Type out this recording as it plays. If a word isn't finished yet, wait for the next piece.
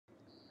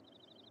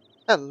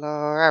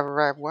Hello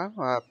everyone,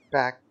 we're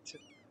back to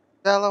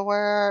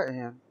Delaware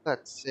and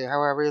let's see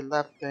how we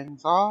left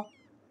things off.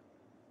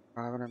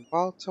 Driving in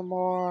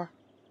Baltimore.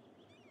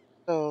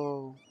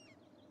 So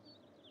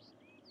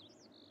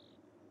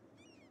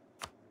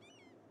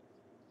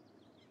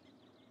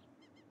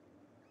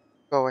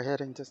go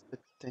ahead and just get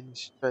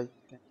things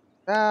straightened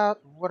out.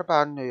 What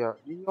about New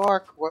York? New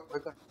York, what we're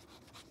gonna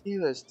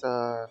do is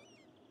to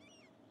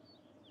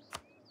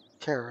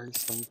carry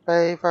some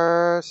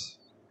favors.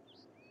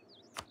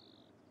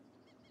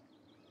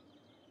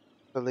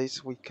 The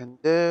least we can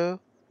do.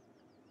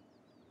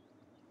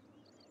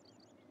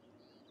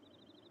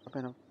 I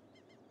mean,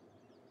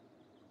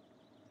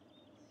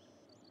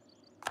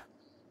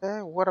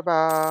 okay, what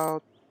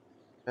about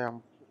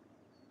them?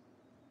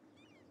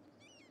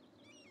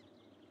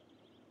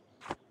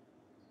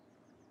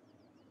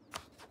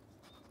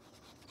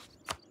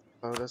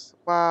 So this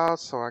while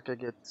so I can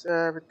get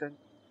everything.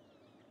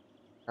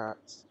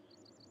 That's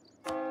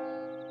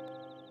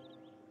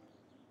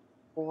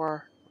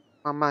for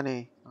my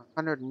money.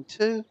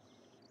 102.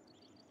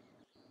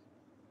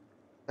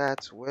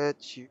 That's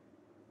what you.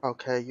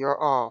 Okay,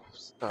 you're off.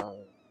 So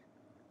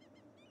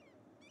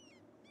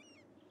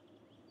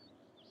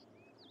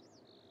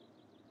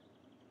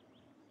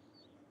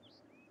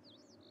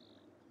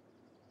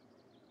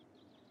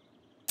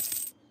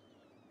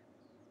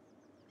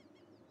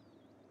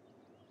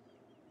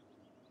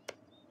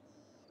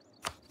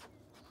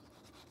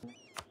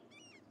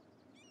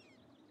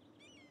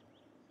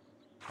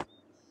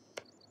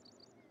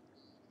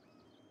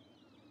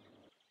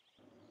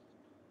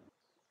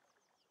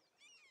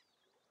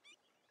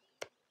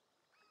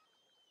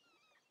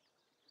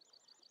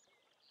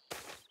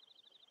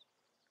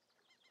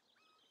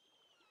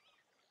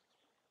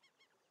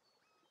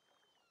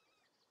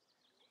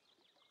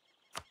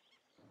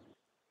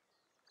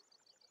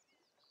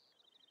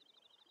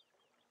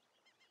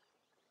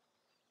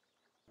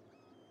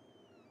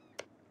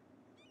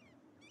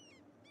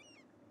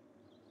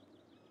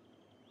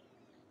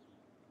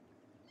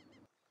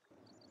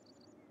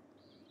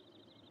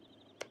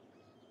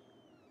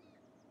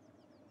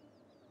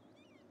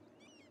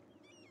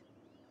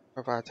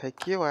if I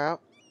take you out,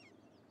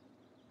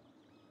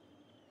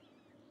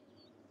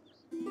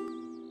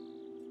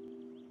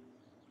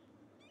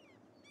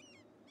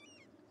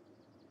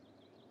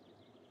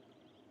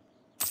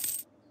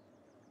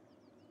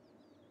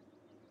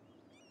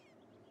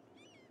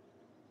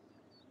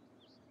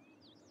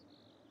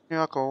 New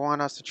York will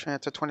want us to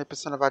transfer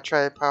 20% of our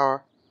trade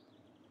power.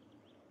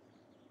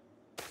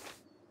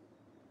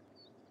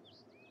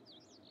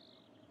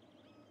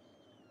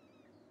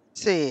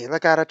 See,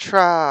 look at a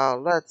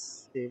trial.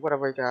 Let's see, what have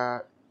we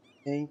got?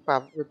 King,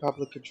 five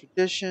Republican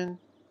tradition.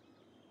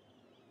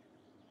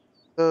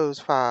 Those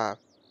five.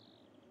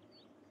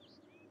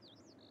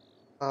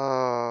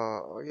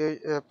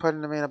 You're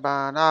putting them in a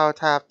bind. I would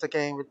have to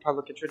gain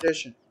Republican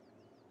tradition.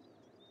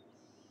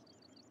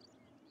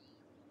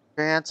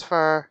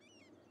 Transfer.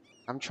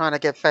 I'm trying to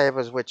get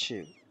favors with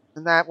you.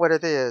 Isn't that what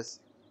it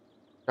is?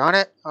 Darn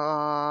it.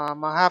 I'll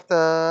have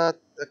to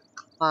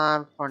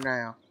decline for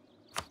now.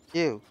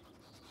 You.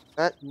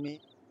 Let me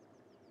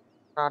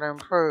try to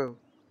improve.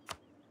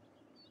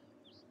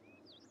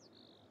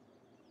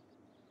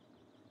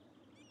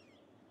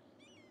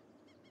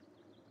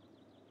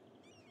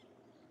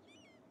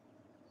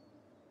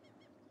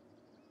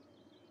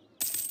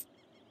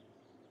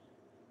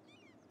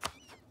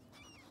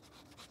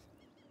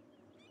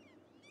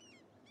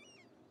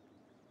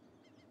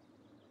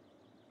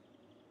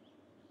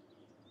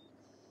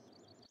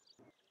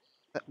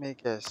 Let me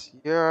guess.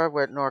 You're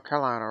with North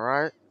Carolina,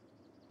 right?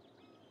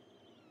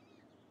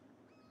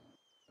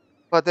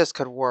 But this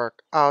could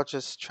work. I'll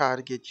just try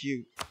to get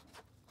you.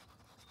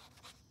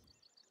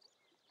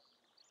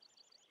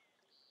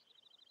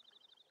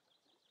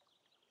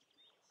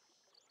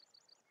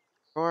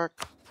 York.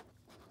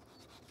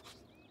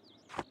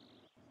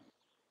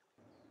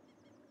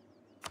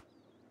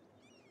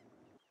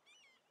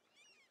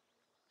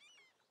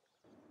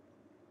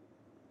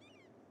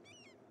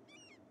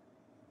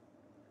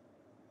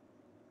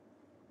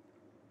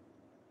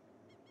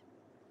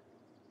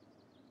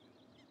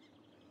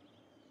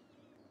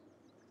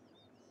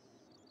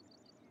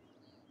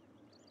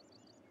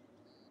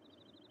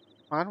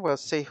 And we'll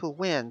see who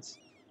wins.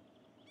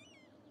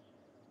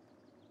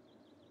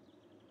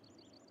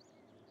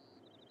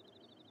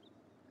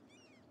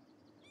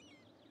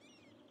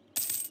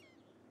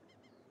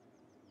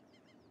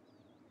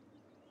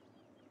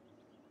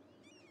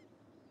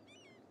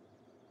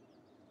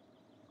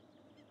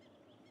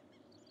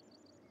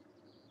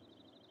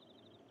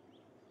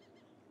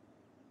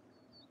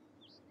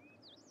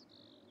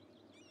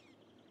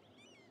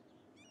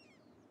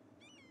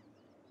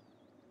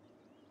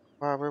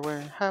 While we're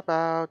waiting, how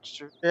about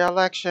the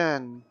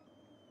election?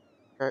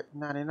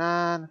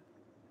 99.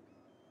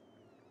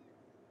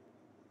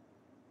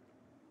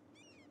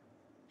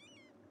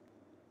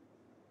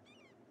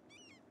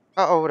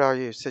 How old are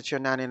you since you're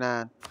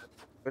 99?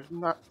 But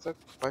not the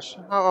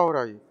question. How old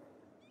are you?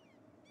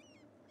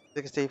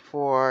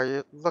 64.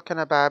 You're looking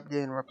about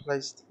being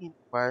replaced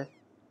anyway.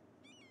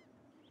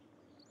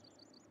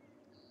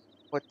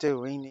 What do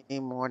we need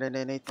more than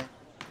anything?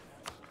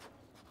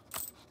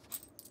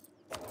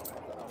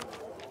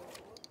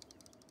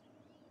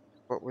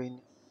 What we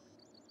need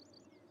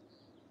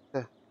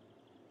to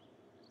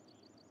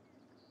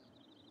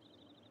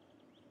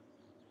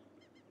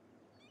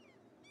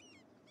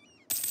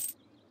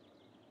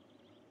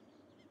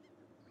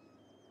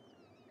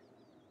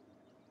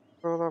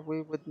roller,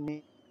 we would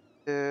need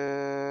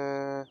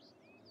to.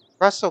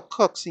 Russell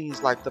Cook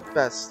seems like the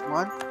best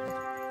one.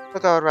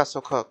 We'll go with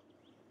Russell Cook.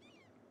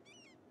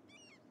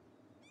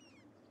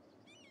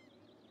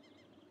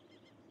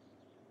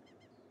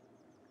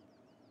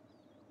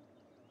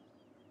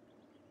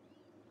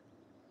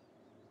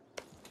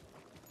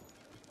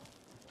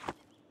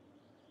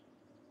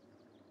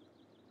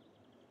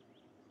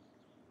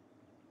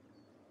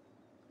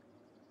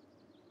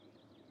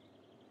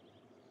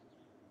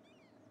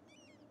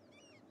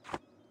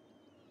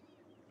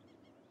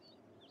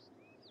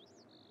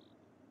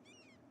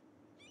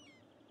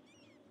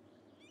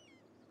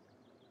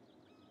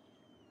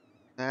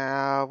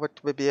 Now,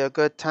 what would be a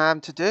good time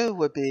to do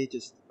would be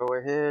just go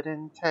ahead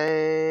and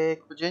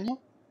take Virginia.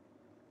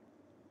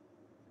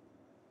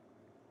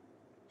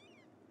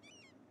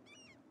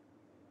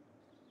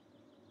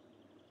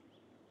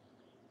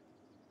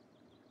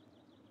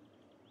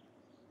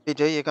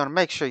 BJ, you're gonna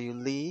make sure you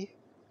leave.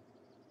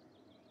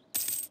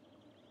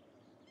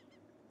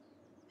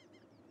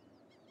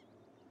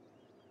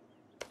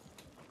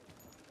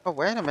 Oh,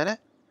 wait a minute.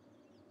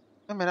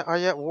 Wait a minute. Are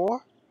you at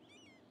war?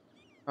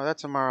 Oh,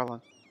 that's a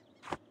Maryland.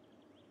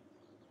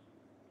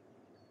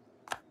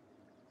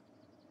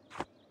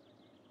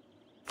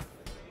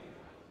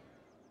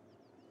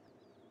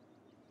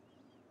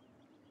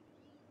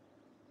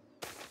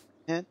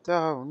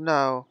 Oh,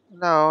 no.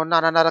 No,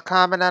 not another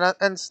comet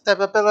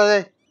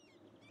instability.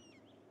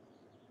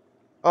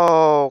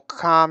 Oh,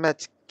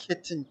 Comet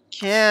Kitten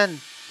Kin.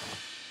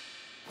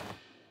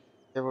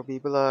 There will be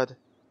blood.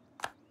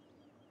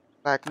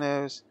 Black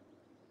news.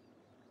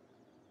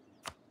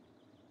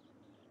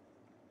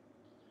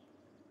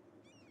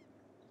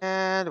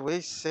 And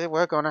we see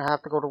we're gonna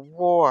have to go to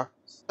war.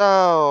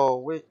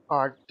 So we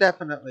are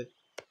definitely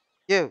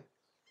you,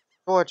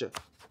 Georgia.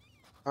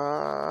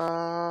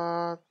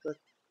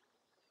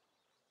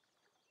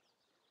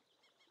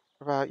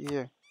 What about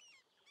you?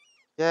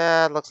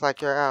 Yeah, it looks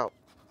like you're out.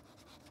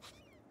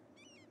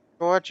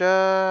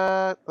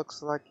 Georgia,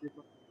 looks like you're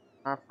going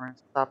to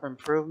conference. Stop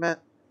improvement.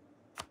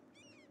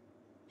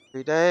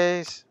 3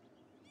 days.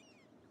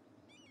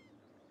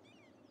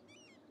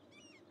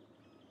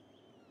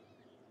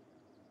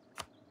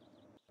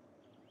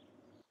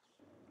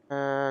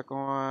 We're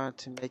going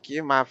to make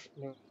you my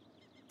new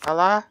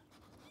ally.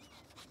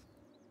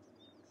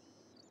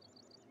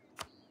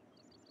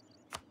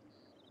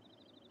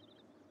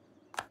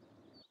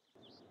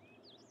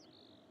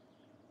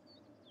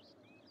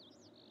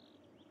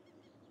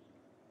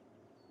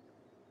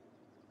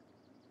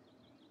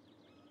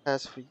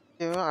 As for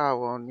you, I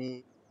will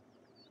need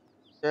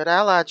good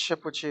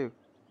allyship with you.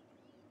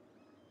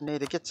 Need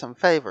to get some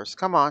favors.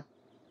 Come on.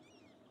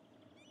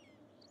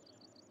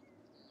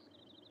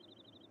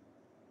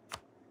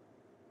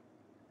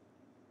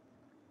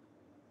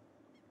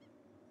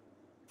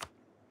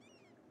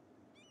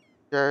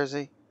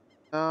 Jersey.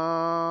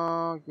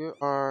 No, you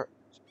are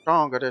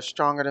stronger. They're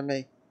stronger than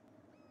me.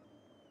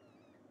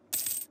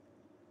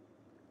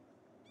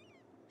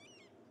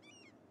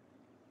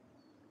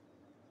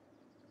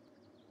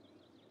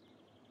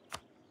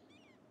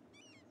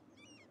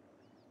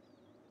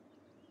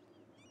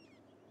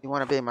 You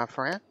want to be my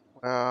friend?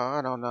 Well,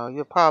 I don't know.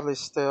 You're probably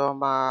still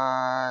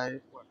my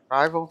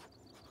rival.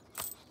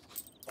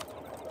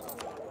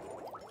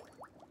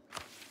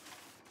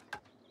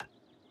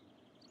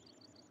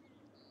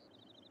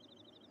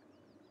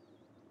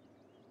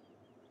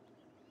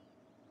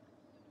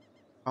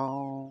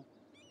 Oh,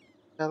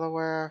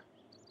 Delaware.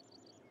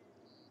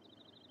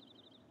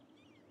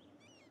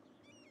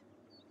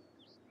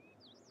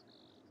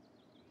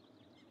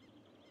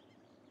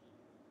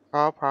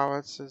 All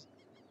provinces.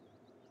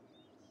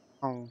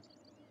 Home.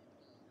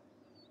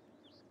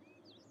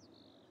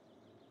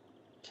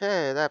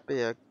 Okay, that'd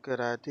be a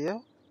good idea.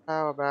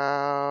 How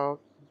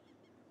about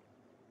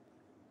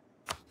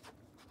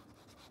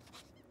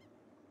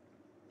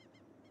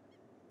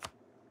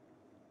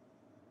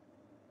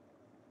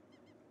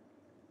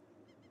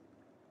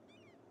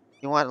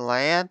you want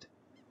land?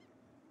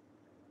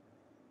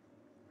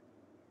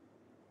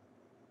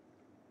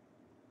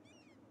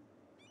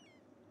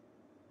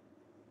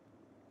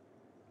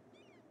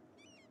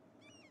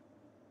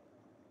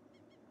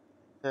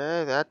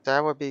 Okay,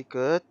 that would be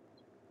good.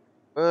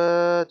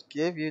 Would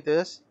give you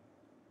this.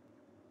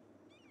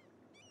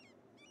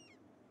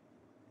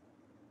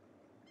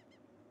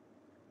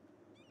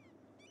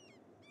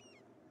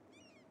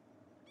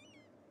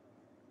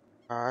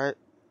 All right.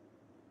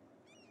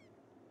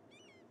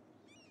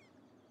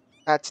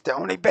 That's the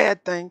only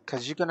bad thing,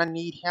 cause you're gonna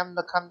need him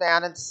to come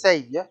down and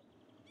save you.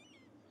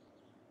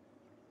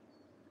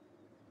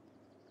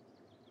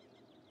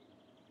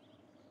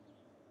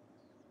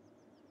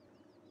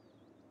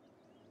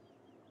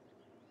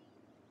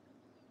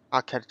 I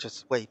can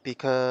just wait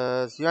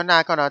because you're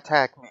not gonna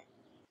attack me.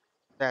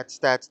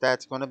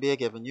 That's gonna be a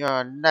given.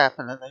 You're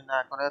definitely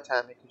not gonna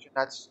attack me because you're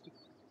not stupid.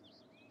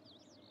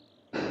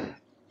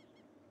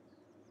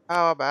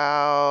 How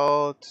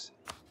about?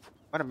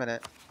 Wait a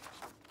minute.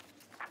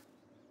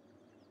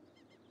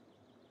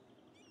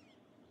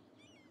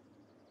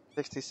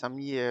 60 some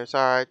years.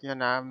 All right, you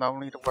know, no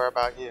need to worry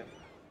about you.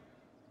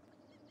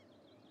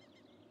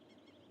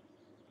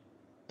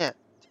 Kent,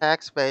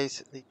 tax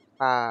base at least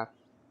 5.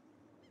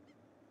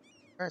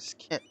 Where's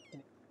Kent?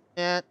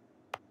 Kent,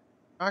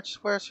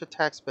 where's your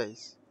tax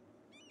base?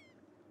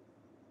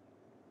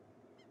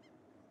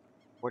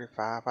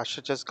 45. I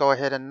should just go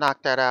ahead and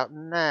knock that out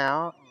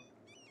now.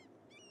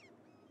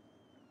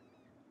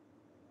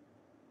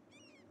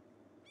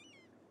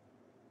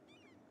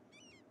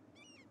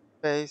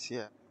 Base,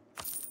 yeah.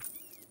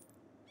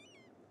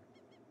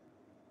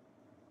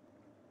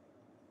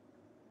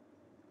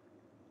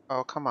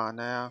 Oh, come on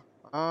now.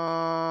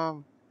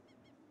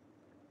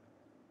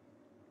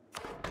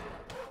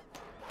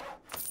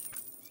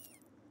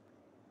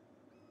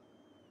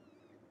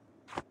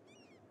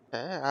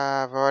 Okay,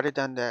 I've already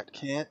done that.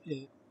 Kent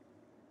is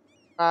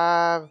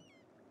 5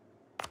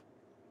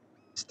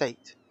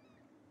 state.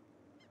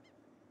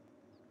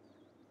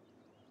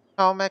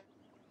 Potomac,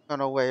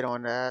 gonna wait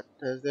on that.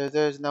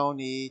 There's no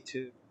need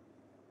to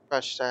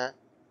rush that.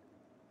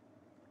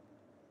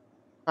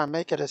 If I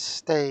make it a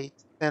state,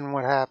 then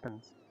what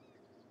happens?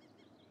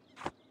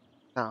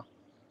 No.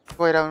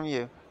 Wait on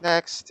you.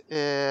 Next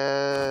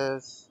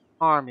is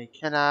Army.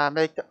 Can I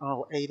make the...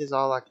 Oh, 8 is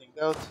all I can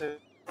go to.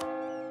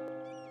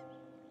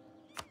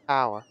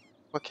 Power.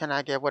 What can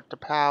I get with the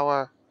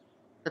power?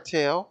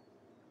 Curtail.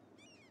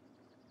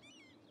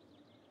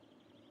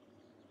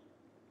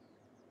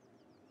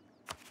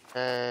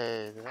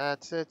 Okay,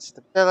 that's it.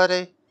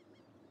 Stability.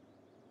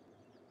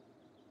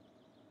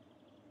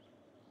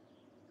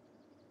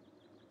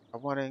 I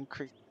want to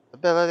increase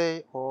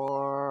stability,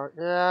 or...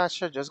 Yeah, I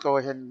should just go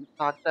ahead and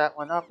knock that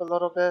one up a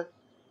little bit.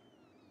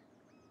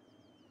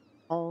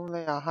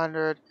 Only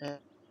 100 and...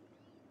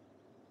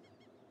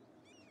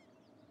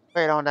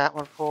 Wait on that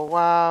one for a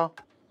while.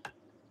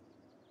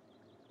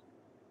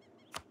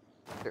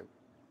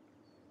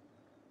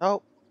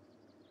 Nope.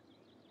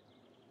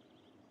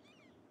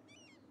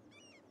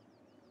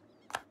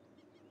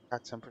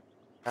 Got some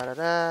out of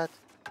that.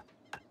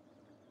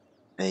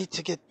 Need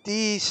to get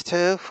these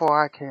two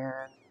before I can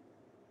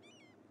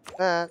do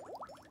that.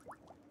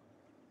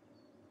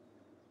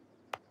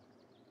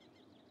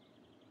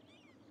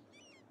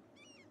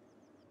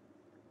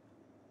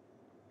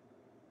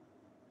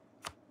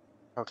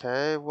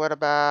 Okay, what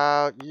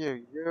about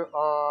you? You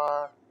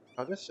are...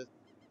 Oh, this is...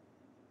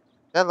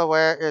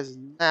 Delaware is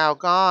now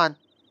gone.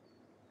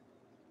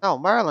 No,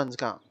 Maryland's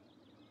gone.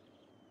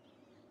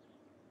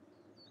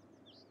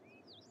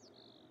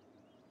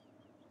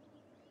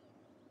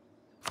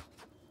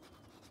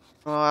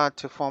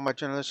 To form a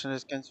generation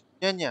against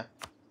Virginia.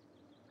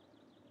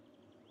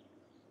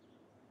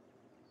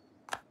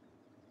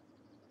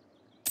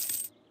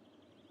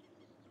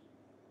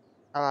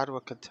 Allied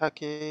with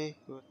Kentucky.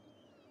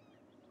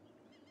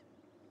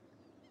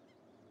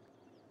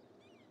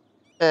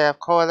 They have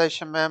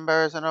coalition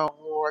members in a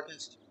war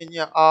against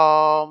Virginia.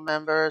 All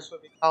members will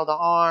be called to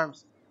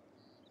arms.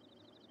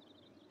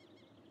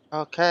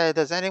 Okay,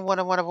 does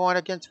anyone want to warn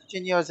against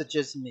Virginia, or is it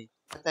just me?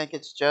 I think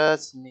it's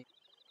just me.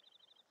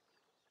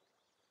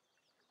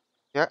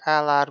 You're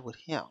allied with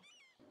him.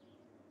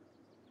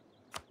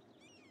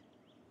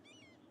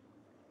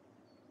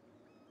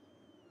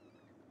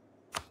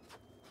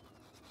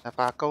 If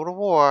I go to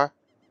war,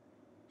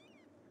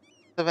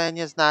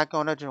 Pennsylvania's not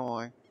going to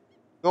join.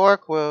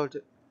 York will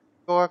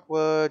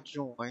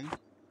join.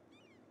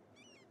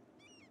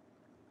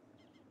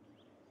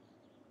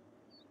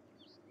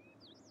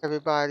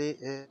 Everybody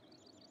is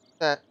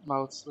set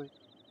mostly.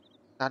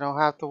 I don't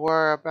have to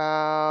worry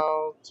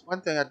about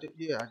one thing. I do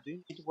need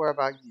to worry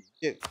about you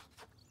too.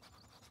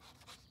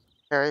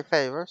 Carry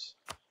favors.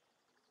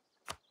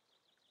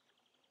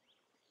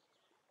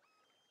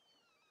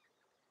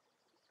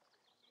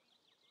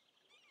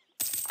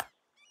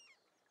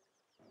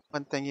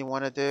 One thing you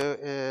want to do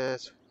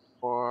is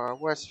for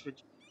West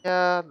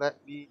Virginia, let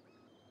me,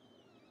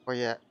 or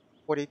yeah,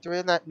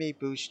 43, let me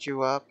boost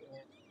you up.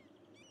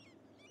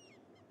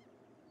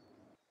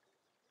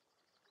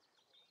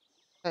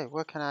 Hey,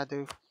 what can I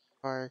do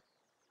for,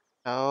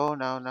 no.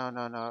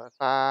 If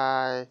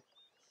I,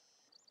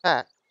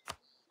 attack,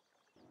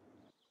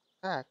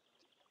 attack,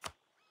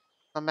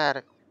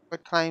 automatic.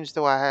 What claims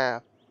do I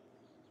have?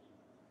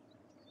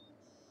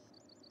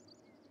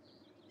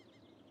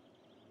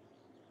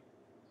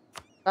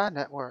 Spy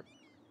network.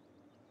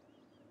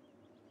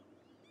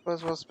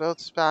 Roosevelt's built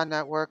spy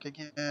network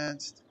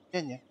against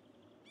Virginia.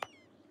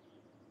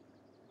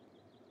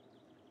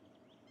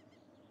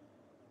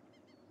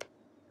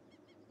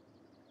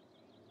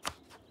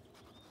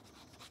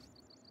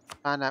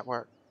 Spy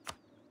network.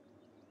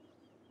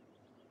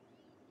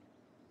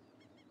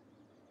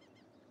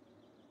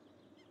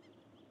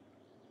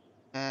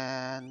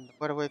 And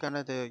what are we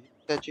gonna do? You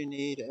said you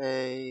need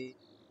a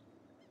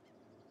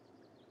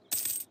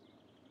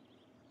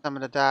Some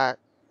of the dot.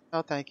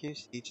 No, thank you.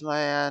 Siege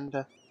land.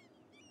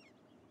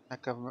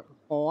 Not government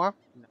reform.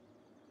 No.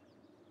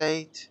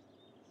 State.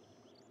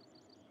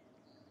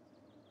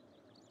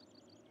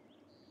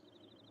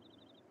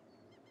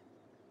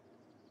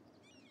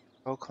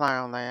 Go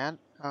clown land.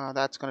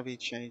 That's going to be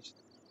changed.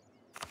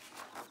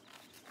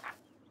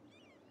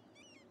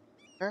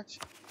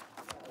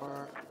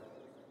 Or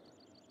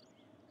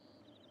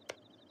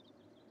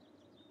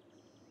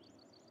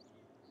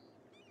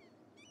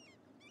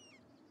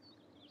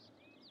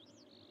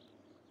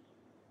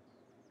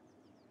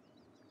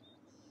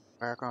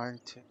we're going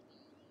to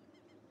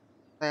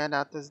plan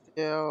out this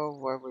deal.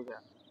 What we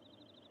got?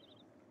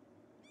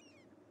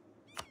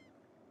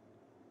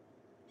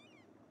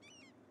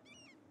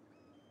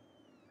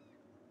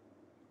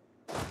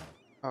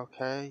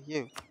 Okay,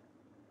 you.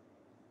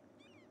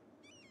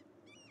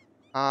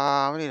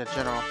 We need a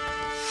general.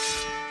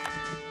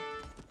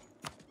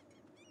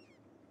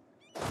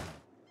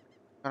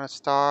 Gonna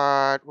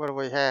start. What do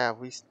we have?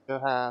 We still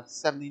have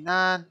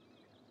 79.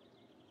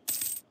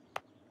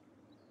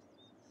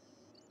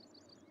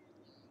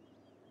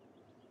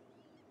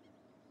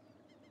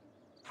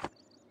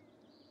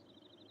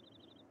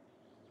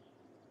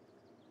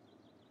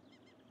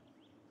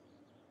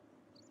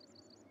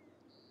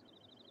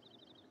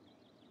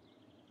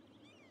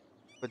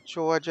 With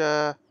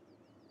Georgia,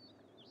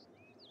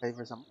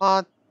 favors a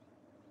month.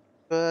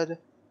 Good.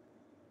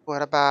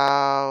 What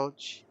about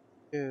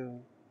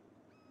you?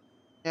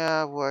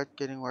 Yeah, we're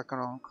working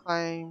on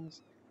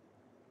claims.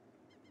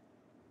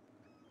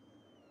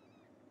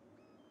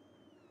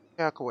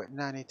 Yeah, go with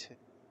 92.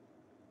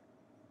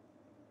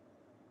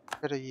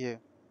 Good of you.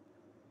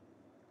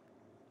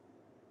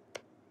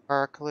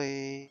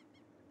 Berkeley,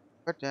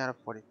 we're down to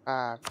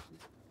 45.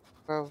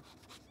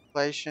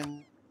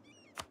 Inflation.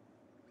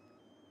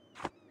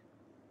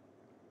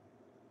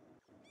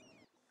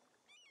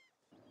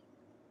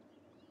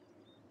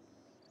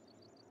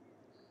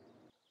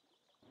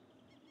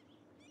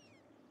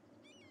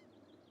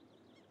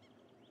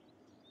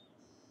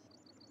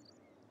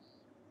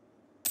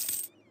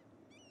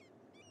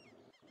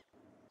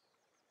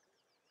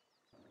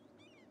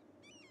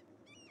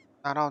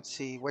 I don't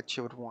see what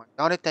you would want.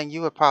 The only thing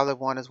you would probably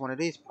want is one of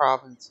these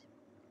provinces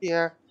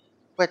here,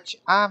 which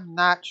I'm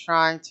not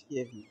trying to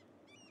give you.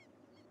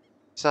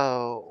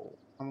 So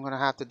I'm gonna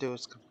have to do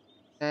is come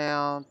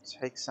down,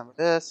 take some of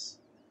this.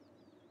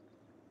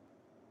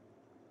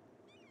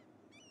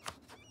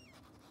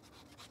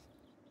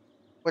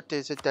 What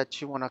is it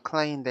that you want to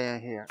claim down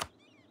here?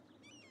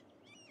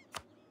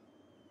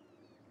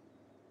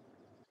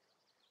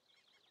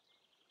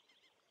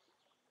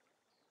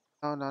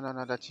 Oh, no, no,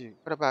 no, that's you.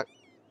 What about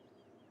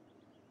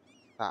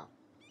South?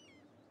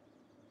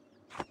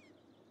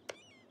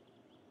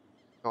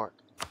 York.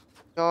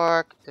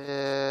 York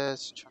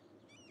is...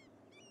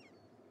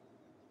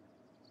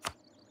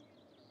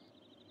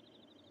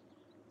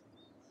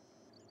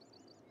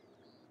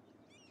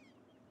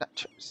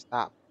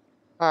 Stop.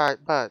 Alright,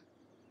 but...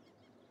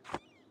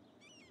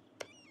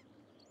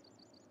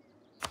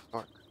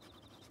 York.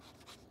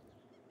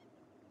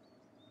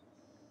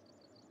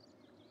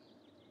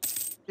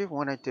 You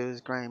want to do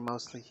is grain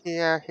mostly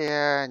here,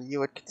 here, and you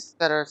would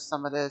consider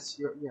some of this.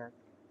 Yeah,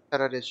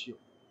 consider this you.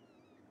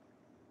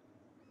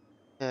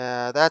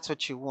 Yeah, that's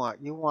what you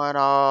want. You want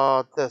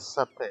all this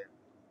up there.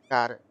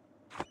 Got it.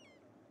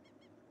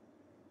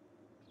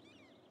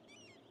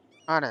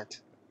 On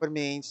it. Would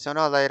mean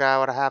sooner or later I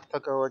would have to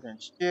go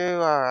against you.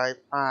 Alright,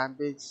 fine.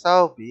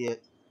 So be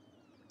it.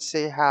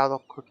 See how the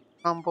cookie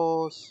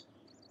crumbles.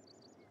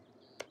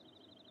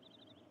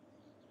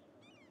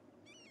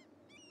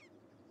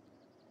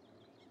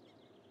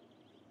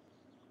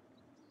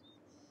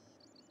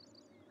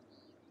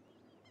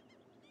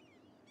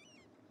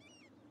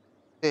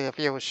 See, if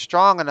you were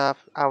strong enough,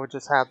 I would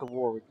just have the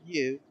war with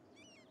you.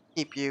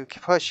 Keep you,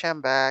 push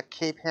him back,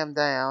 keep him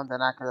down,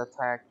 then I could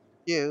attack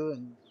you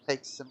and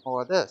take some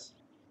more of this.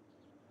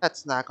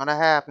 That's not gonna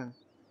happen.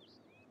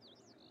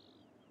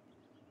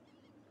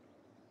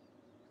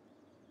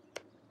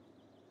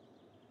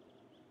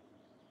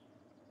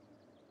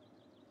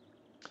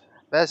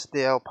 Best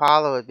deal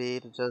probably would be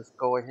to just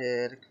go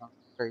ahead and come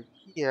straight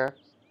here.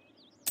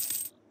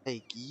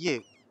 Take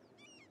you.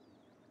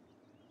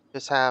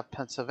 Just have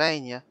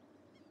Pennsylvania.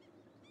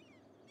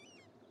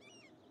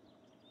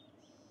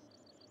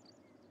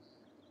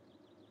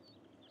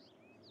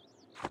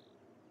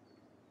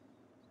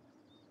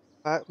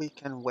 But we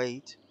can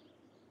wait.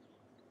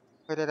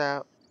 Put it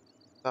out.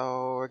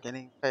 So we're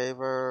getting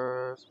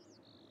favors.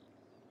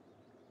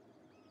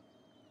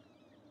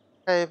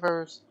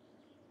 Favors.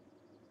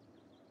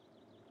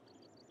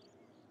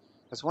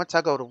 Because once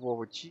I go to war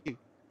with you,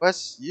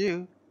 what's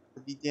you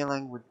to be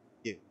dealing with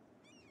you?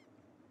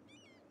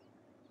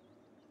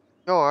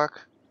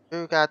 York,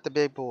 you got the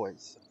big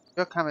boys.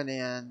 You're coming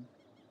in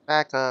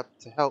back up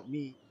to help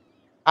me.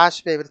 I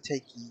should be able to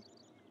take you.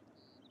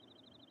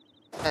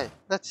 Hey,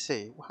 let's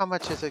see. How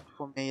much is it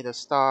for me to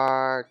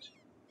start?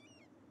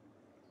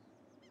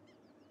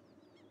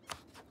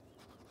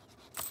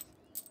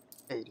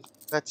 80.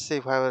 Let's see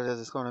what it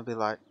is it's going to be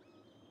like.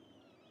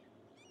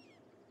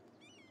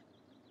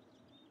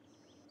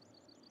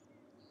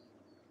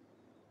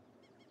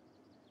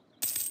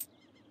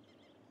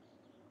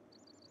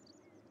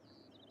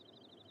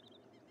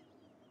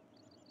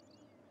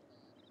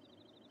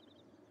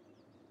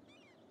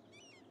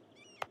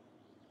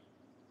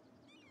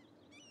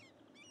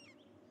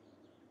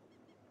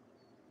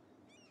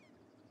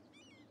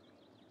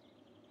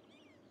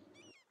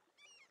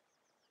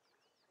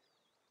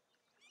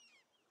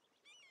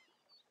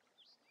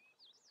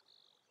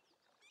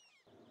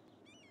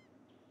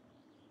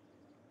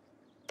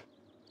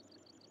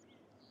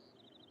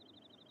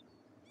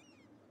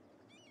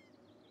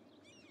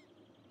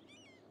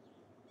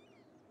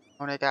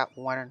 Only got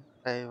one in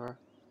favor.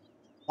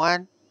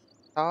 One?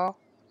 Oh,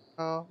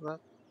 oh, that's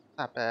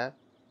not bad.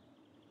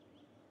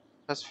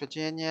 West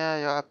Virginia,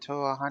 you're up to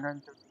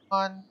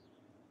 131.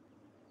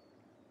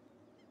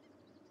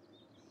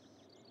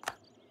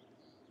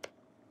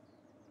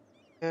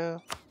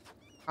 You.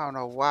 I don't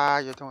know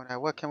why you're doing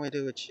that. What can we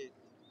do with you?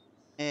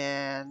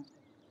 And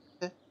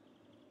okay,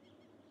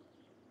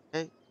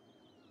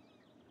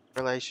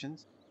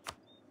 relations.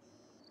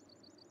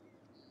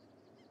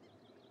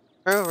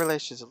 Improve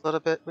relations a little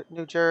bit with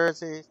New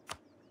Jersey.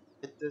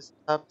 Get this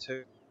up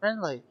to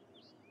friendly.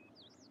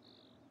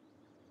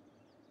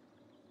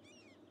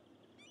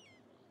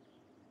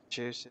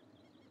 Massachusetts,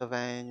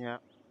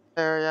 Pennsylvania,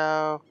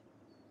 Ontario.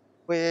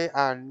 We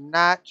are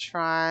not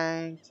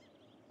trying.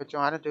 What you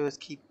want to do is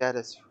keep that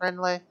as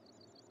friendly.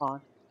 Come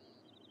on.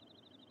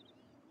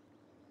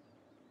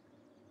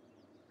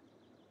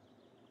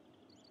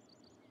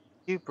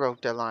 You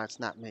broke that line, it's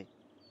not me.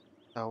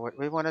 So what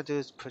we want to do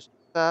is push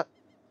this up.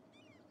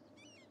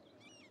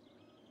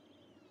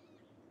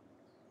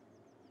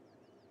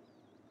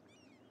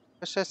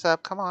 Push this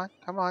up. Come on.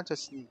 Come on.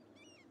 Just sneak.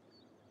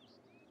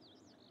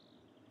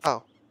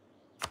 Oh.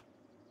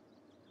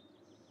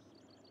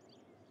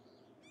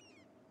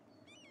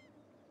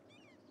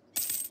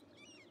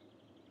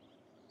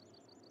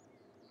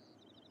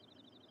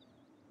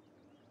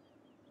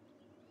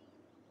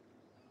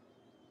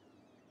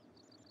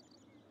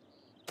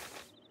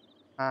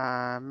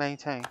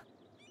 Maintain. Come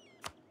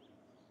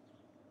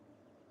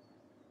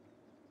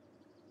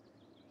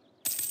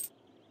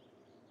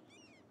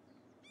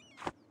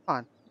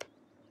on.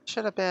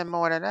 Should have been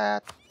more than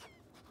that.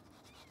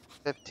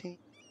 15.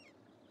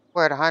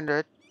 We're at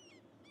 100.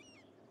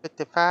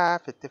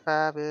 55.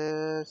 55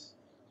 is...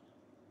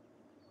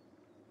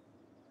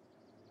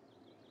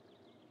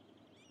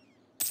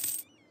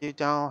 You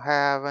don't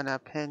have an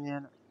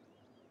opinion.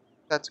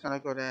 That's going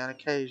to go down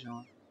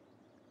occasionally.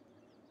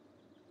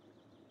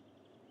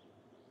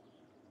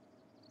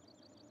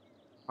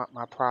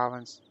 My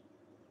province.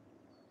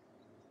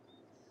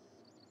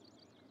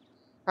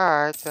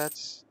 Alright,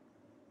 that's...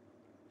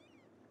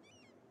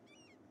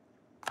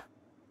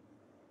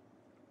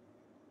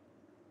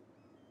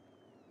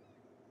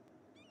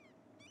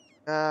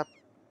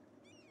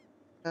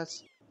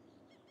 That's...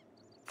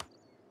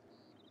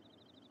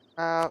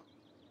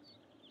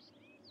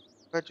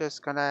 We're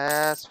just going to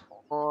ask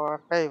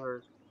for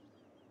favors.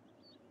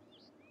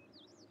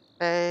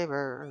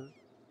 Favors.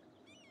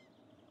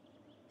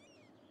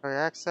 For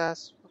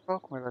access.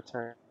 Revoke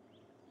military.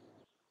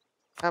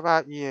 How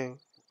about you?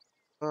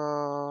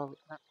 Not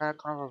going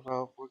to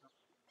revoke. We're going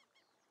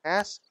to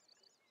ask.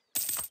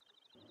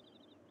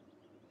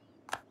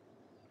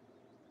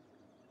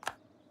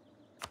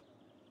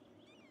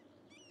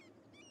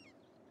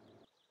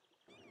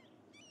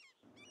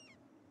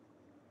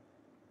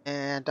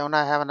 And don't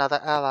I have another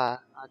ally?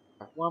 I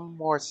got one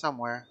more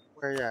somewhere.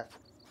 Where you at?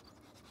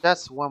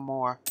 Just one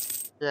more.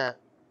 Yeah.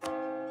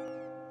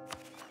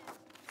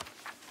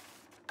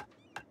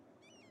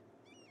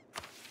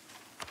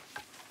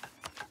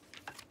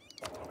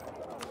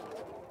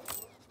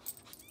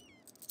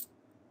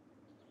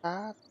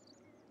 Uh,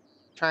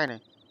 Training.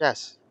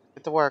 Yes.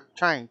 Get to work.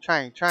 Train,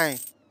 train, train.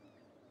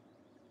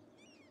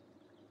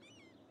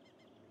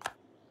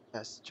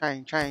 Yes.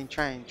 Train, train,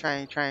 train,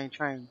 train, train,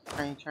 train,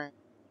 train, train.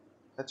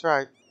 That's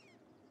right.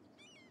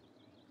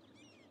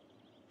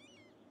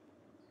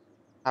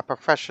 Our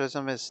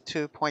professionalism is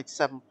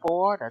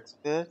 2.74. That's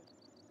good.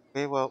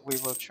 We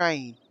will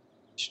train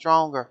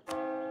stronger.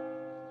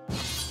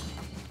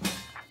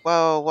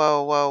 Whoa,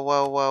 whoa, whoa,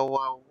 whoa, whoa,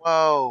 whoa,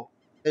 whoa.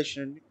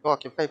 Nation of New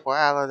York, your faithful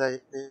ally,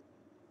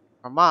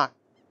 Vermont.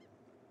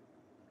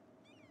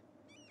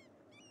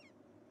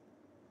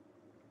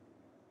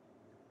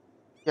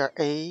 Your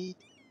aid,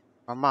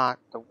 Vermont.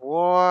 The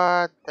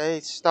war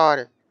they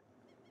started.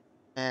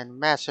 And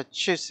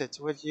Massachusetts,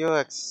 would you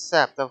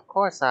accept? Of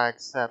course I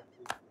accept.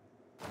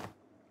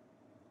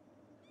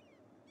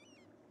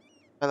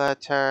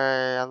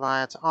 Military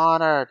alliance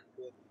honored.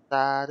 We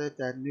decided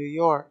that New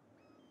York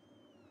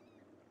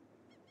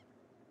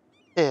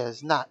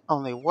is not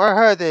only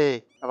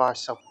worthy of our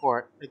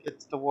support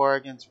against the war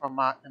against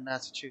Vermont and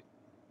Massachusetts.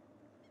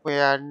 We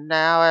are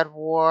now at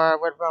war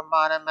with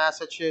Vermont and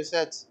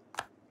Massachusetts.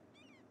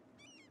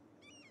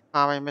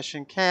 Army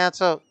mission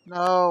canceled.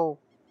 No.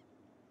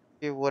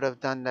 You would have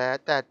done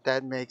that.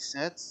 That makes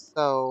sense.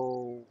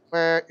 So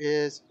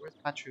where's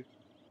my troop?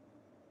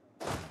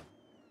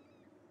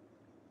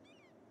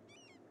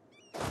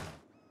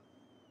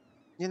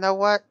 You know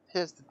what?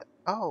 Here's the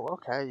oh,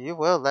 okay. You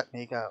will let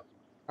me go.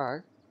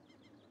 Alright.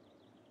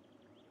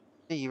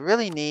 Do you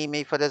really need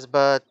me for this,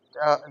 but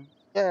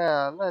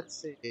yeah, let's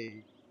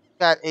see.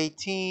 Got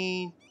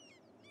 18.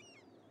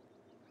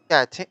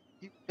 Got 10.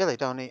 You really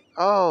don't need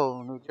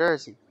oh, New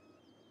Jersey.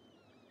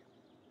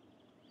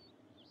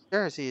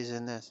 Jersey is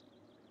in this.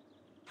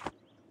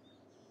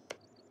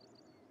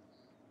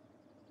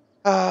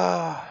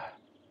 Ah,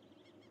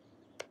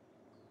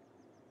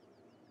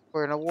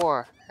 we're in a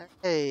war.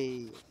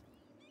 Hey.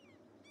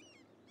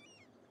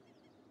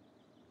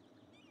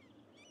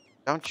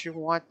 Don't you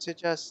want to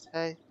just,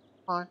 hey,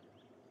 come on.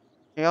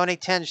 You're only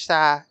 10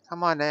 shy.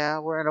 Come on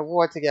now. We're in a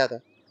war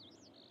together.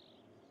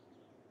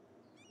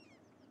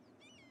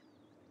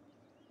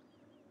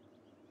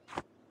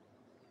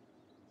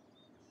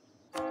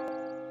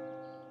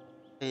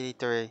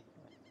 83.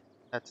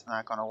 That's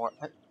not gonna work.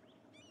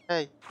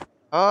 Hey.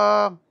 Wait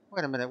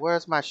a minute.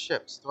 Where's my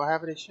ships? Do I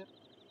have any ships?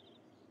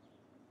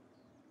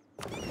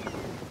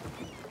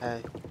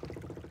 Hey.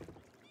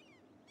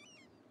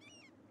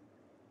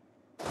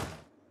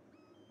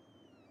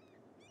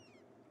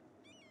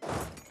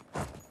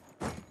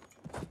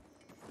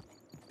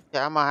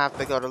 Yeah, I'm gonna have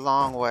to go the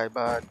long way,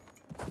 bud.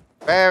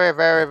 Very,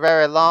 very,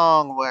 very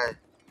long way.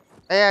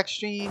 The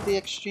extremely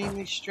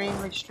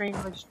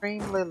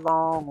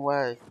long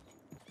way.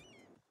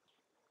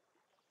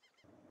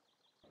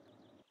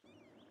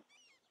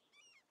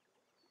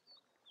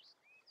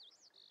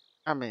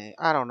 I mean,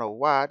 I don't know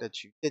why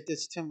that you did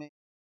this to me.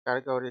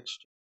 Gotta go the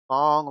extreme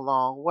long,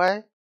 long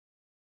way.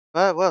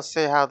 But we'll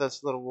see how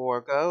this little war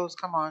goes.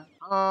 Come on.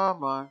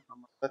 Come on. Come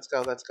on. Let's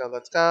go, let's go,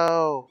 let's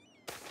go.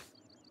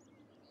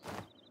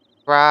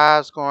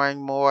 Bribes scoring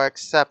more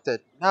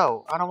accepted.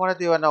 No, I don't want to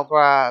do it, no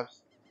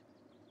bribes.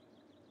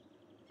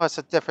 What's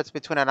the difference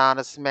between an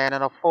honest man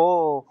and a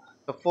fool?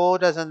 The fool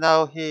doesn't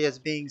know he is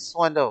being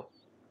swindled.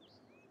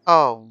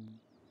 Oh,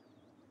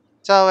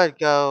 so it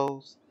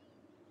goes.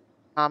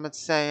 Common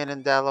saying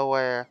in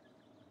Delaware.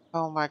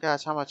 Oh my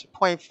gosh, how much?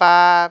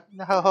 0.5?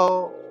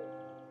 No.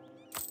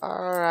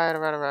 Alright,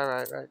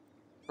 alright.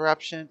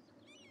 Corruption.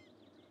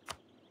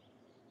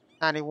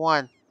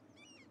 91.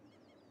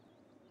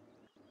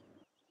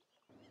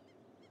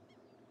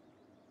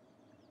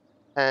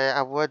 Hey,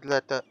 I would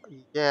let the...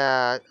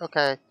 Yeah,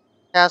 okay.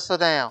 Castle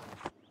down.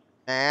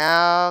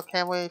 Now,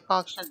 can we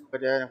function? We're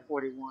there in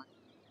 41.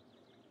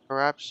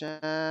 Corruption.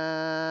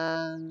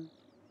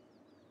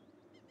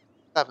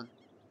 7.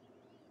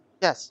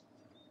 Yes.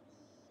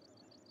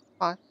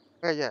 Come on.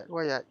 Where you at?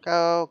 Where you at?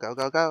 Go, go,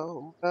 go,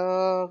 go.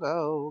 Go,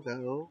 go,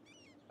 go.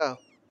 Go.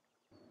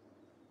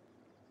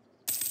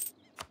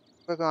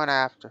 We're going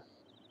after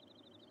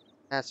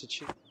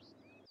Massachusetts.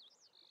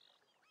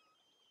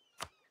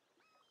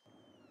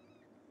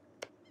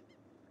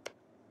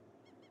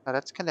 Oh,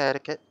 that's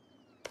Connecticut.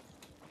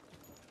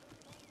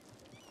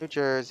 New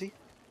Jersey.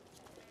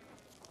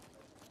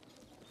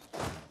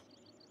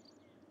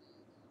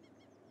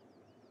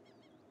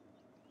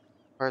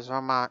 Where's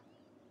Vermont?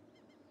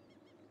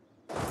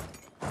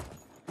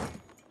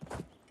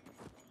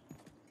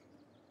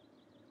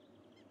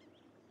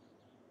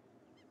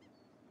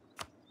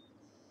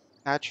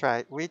 That's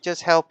right. We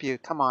just help you.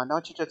 Come on.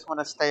 Don't you just want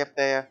to stay up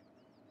there?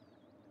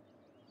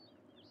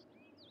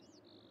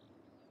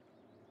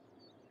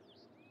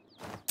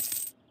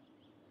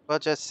 We'll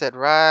just sit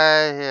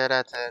right here.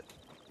 That's it.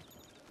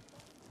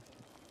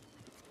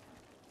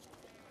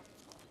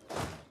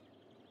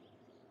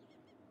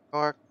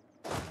 Or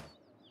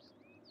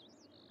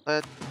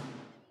let.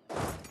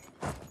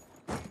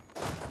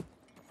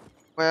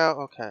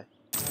 Well, okay.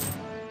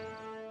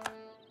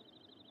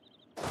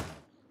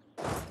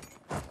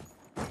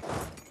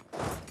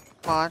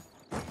 Come on.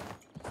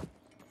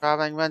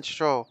 Driving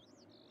minstrel.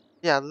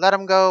 Yeah, let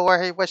him go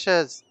where he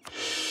wishes.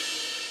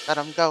 Let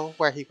him go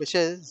where he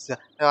wishes.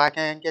 So I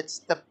can get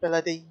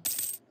stability.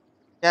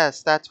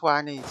 Yes, that's why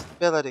I need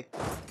stability.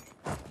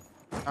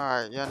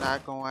 Alright, you're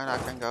not going. I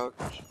can go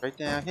straight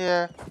down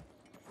here.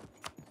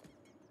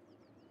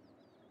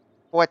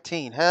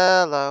 14.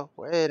 Hello.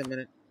 Wait a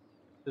minute.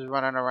 Just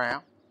running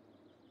around.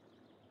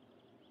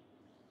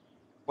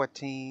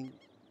 14.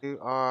 You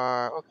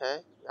are. Okay.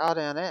 Y'all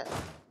down there.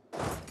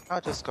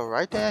 I'll just go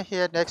right down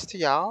here next to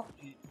y'all.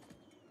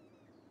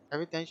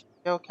 Everything should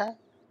be okay.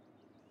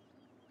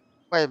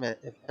 Wait a minute.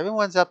 If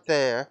everyone's up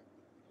there,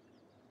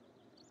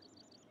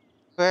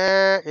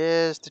 where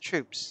is the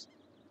troops?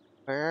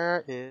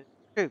 Where is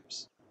the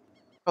troops?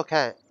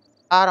 Okay.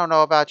 I don't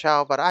know about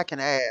y'all, but I can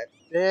add.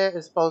 There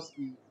is supposed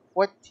to be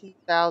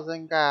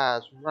 14,000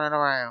 guys running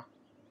around.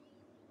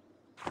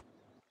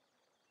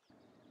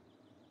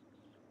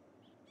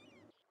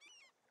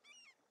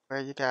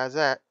 Where you guys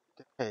at?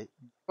 Okay.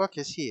 New York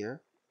is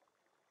here.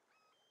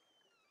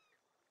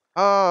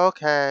 Oh,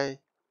 okay.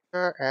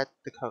 You're at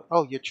the coast.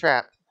 Oh, you're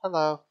trapped.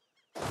 Hello.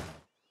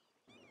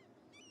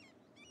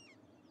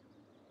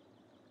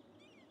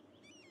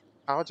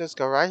 I'll just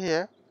go right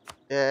here.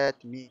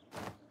 Get me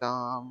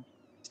some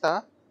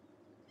stuff.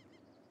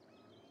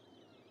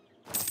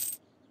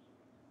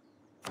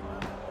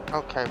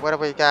 Okay, what do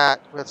we got?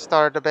 Let's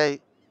start a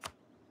debate.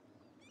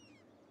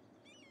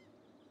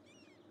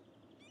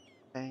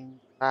 Thing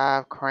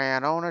 5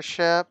 crayon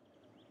ownership.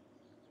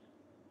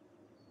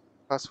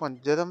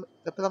 +1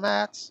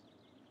 diplomats.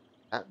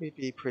 That would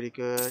be pretty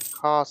good.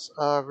 Cost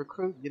of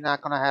recruit. You're not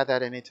gonna have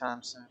that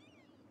anytime soon.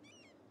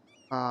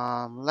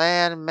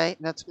 Land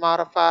maintenance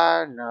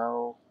modifier.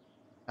 No.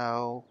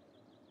 No.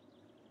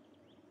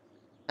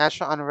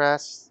 National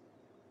unrest.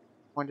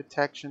 Point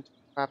detection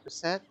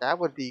 25%. That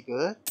would be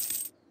good.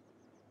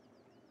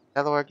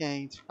 Delaware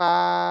gains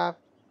 5.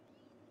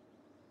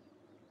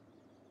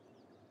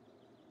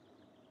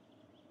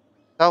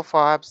 So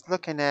far, I was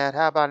looking at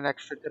how about an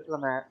extra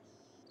diplomat?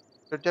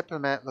 Extra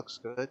diplomat looks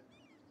good.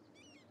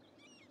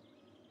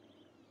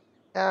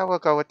 Yeah, we'll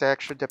go with the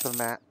extra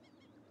diplomat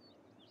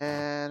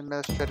and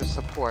administrative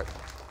support.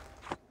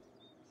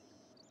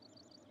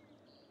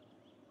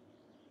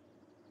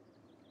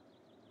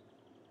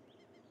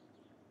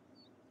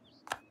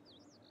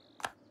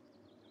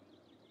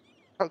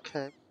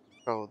 Okay,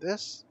 go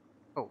this.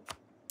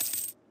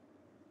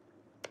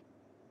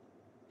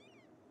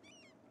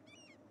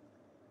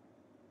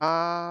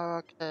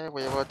 Oh, okay.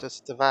 We will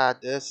just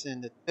divide this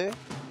into two,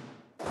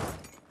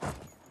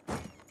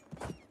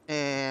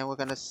 and we're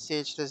gonna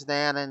siege this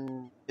down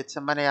and get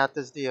some money out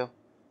this deal.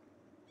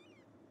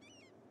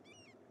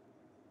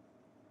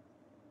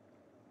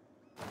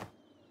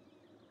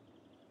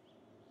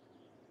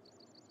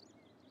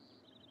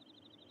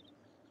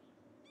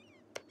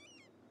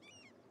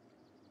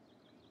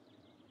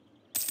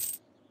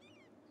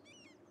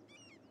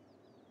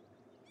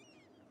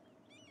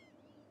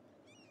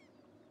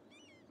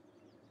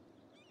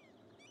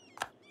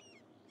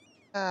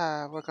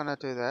 We're gonna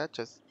do that.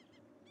 Just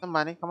the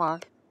money. Come on,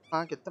 come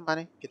on, get the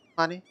money. Get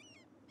the money.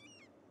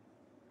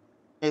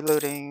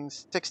 Eluding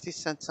 60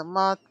 cents a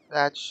month.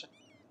 That should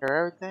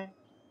cover everything.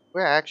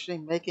 We're actually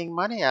making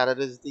money out of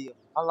this deal.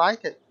 I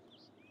like it.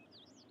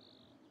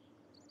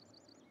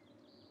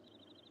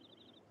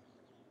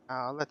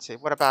 Let's see.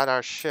 What about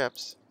our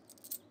ships?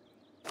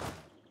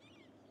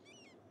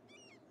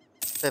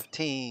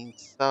 15.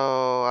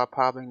 So I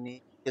probably need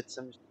to get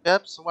some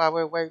ships while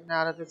we're waiting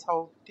out of this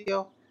whole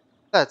deal.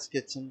 Let's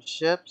get some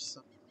ships.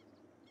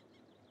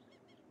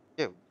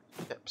 Ew,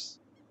 ships.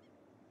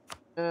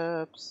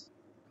 Ships.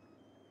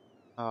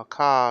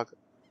 Cog.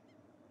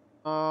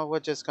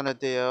 We're just gonna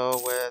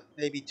deal with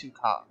maybe 2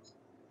 cogs.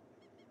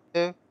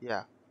 2?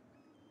 Yeah.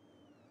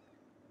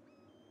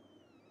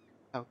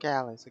 No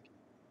galleys again.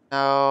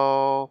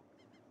 No.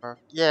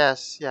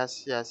 Yes,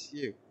 yes, yes,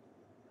 you.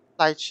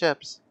 Light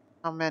ships.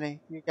 How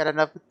many? You got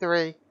enough for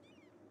 3.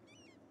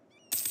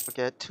 We'll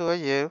get 2 of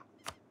you.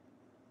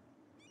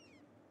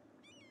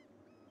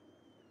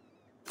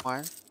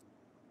 1,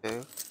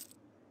 2.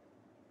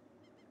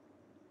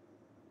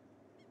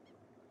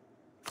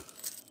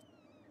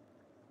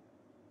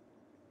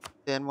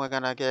 Then we're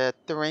gonna get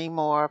 3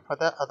 more for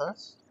the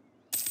others.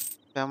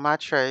 Fill my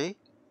trade.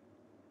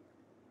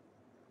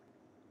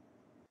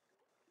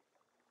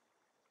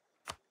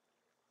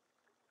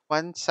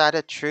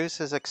 One-sided truce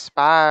has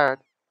expired.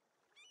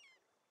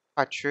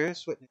 Our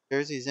truce with New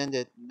Jersey's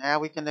ended. Now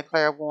we can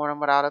declare war on them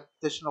without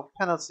additional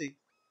penalty.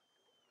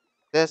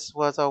 This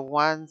was a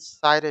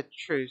one-sided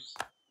truce.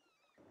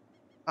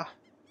 Uh,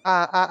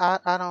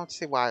 I don't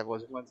see why it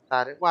was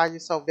one-sided. Why are you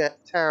so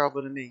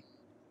terrible to me?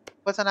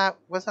 Wasn't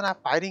I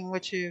fighting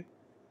with you?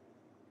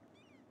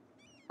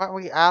 Aren't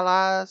we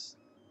allies?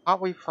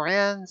 Aren't we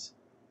friends?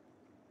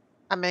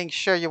 I make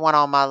sure you want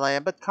on my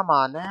land, but come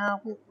on now,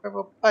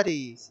 we're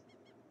buddies.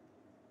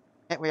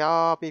 Can't we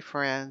all be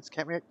friends?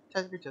 Can't we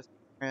just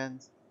be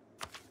friends?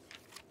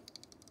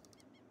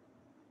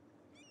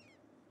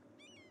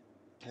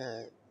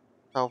 Okay.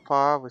 So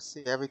far, we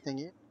see everything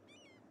in.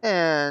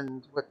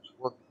 And what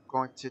we're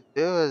going to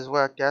do is,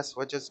 well, I guess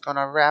we're just going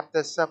to wrap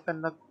this up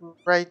in the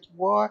Great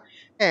War.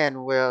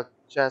 And we'll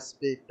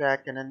just be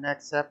back in the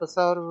next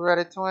episode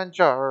ready to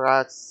enjoy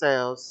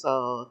ourselves.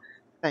 So,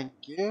 thank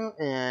you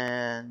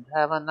and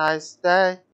have a nice day.